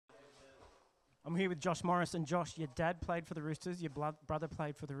I'm here with Josh Morris, and Josh, your dad played for the Roosters, your brother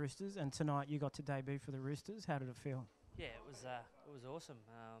played for the Roosters, and tonight you got to debut for the Roosters. How did it feel? Yeah, it was awesome.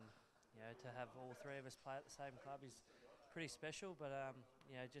 To have all three of us play at the same club is pretty special. But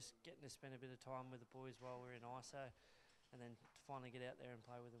just getting to spend a bit of time with the boys while we're in ISO, and then to finally get out there and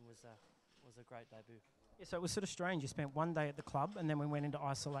play with them was a great debut. Yeah, so it was sort of strange. You spent one day at the club, and then we went into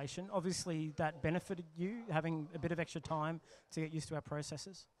isolation. Obviously, that benefited you having a bit of extra time to get used to our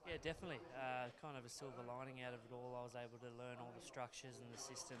processes. Yeah, definitely. Kind of a silver lining out of it all. I was able to learn all the structures and the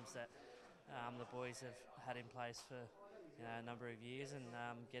systems that the boys have had in place for a number of years, and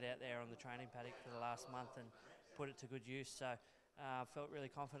get out there on the training paddock for the last month and put it to good use. So felt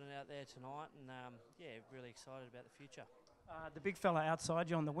really confident out there tonight, and really excited about the future. The big fella outside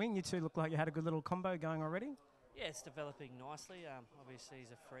you on the wing, you two look like you had a good little combo going already. Yeah, it's developing nicely. Obviously,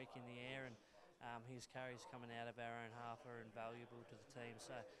 he's a freak in the air, and his carries coming out of our own half are invaluable to the team.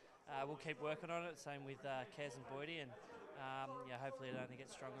 So we'll keep working on it. Same with Kaz and Boydie, and hopefully it only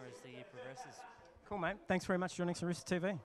gets stronger as the year progresses. Cool, mate. Thanks very much for joining us on Rooster TV.